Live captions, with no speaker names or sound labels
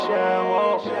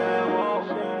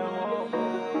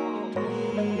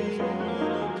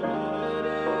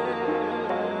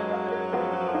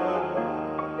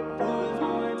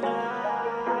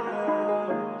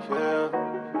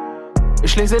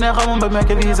Ich schließe den Raum und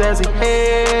bemerke, wie sehr sie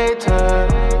hate.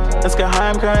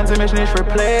 Insgeheim können sie mich nicht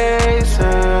replacen.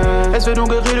 Es wird nun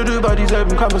geredet über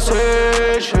dieselben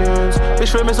Conversations.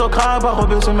 Ich fühl mich so krank, brauch ein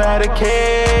bisschen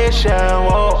Medication.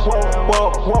 Wow,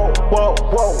 wow, wow,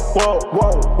 wow, wow,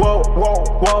 wow, wow,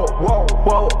 wow, wow,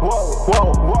 wow,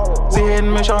 wow, wow. Sie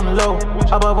heben mich on low,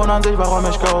 aber wundern sich, warum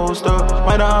ich ghoste.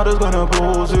 Meine Art ist keine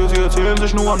Pose, sie erzählen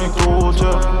sich nur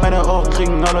Anekdote. Meine Augen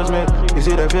kriegen alles mit, ich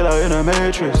seh den Fehler in der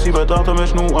Matrix. Sie betrachtet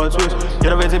mich nur als Wiss,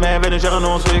 jeder will sie mehr, wenn ich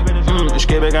erinnerungsfähig. Ich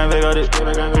gebe kein Weg an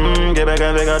die, gebe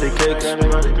kein Weg an die Kicks.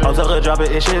 Hauptsache droppe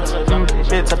ich Hits,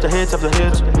 Hits after Hits after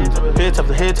Hits, Hits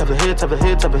after Hits after Hits after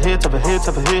Hits after Hits after Hits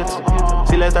after Hits.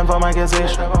 Sie lässt einfach mein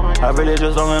Gesicht, I really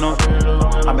just long enough.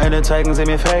 Am Ende zeigen sie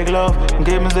mir Fake Love und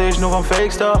geben sich nur vom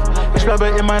Fake Stuff. Ich bleibe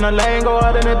in meiner Lane, go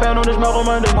hard in the pen und ich mach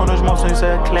mein Ding und ich muss nichts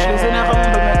erklären. Schließe den Raum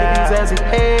und bemerke, wie sehr sie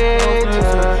hate.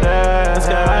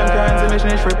 Insgeheim können sie mich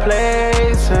nicht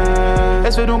replacen.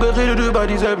 Es wird nun geredet über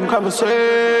dieselben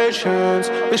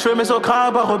Conversations. Ich fühl mich so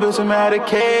krank, brauch ein bisschen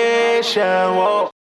Medication. Wow.